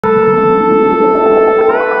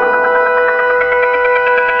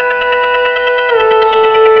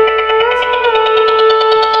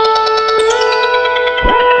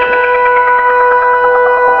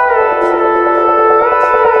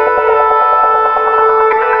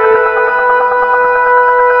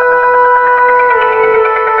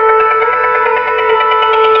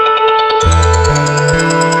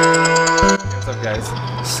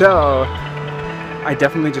So, I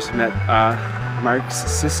definitely just met Mark's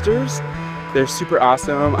sisters. They're super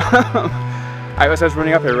awesome. As I was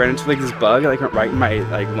running up, I ran into like this bug, like went right in my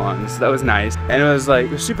like lungs. That was nice, and it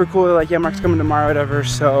was super cool. They're like, yeah, Mark's coming tomorrow, whatever.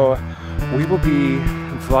 So we will be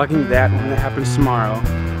vlogging that when it happens tomorrow.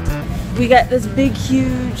 We got this big,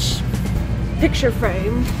 huge picture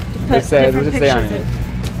frame to put It says, different what does it say on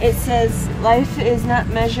pictures in. It says, life is not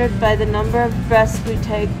measured by the number of breaths we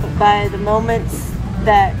take, but by the moments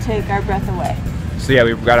that take our breath away. So yeah,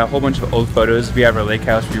 we've got a whole bunch of old photos. We have our lake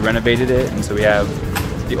house, we renovated it, and so we have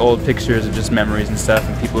the old pictures of just memories and stuff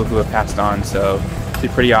and people who have passed on, so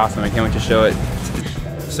it's pretty awesome. I can't wait to show it.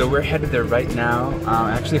 So we're headed there right now.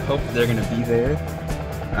 I actually hope they're gonna be there.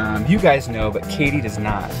 You guys know, but Katie does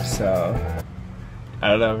not, so I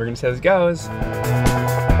don't know, we're gonna see how this goes.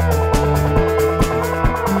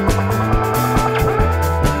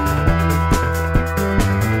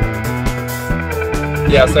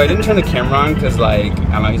 Yeah, so I didn't turn the camera on because I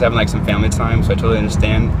don't know, he's having some family time, so I totally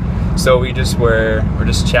understand. So we're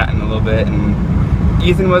just chatting a little bit, and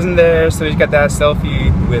Ethan wasn't there, so we just got that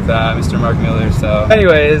selfie with Mr. Mark Miller. So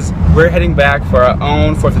anyways, we're heading back for our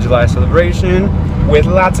own 4th of July celebration with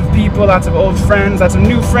lots of people, lots of old friends, lots of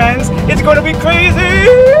new friends. It's going to be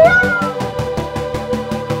crazy!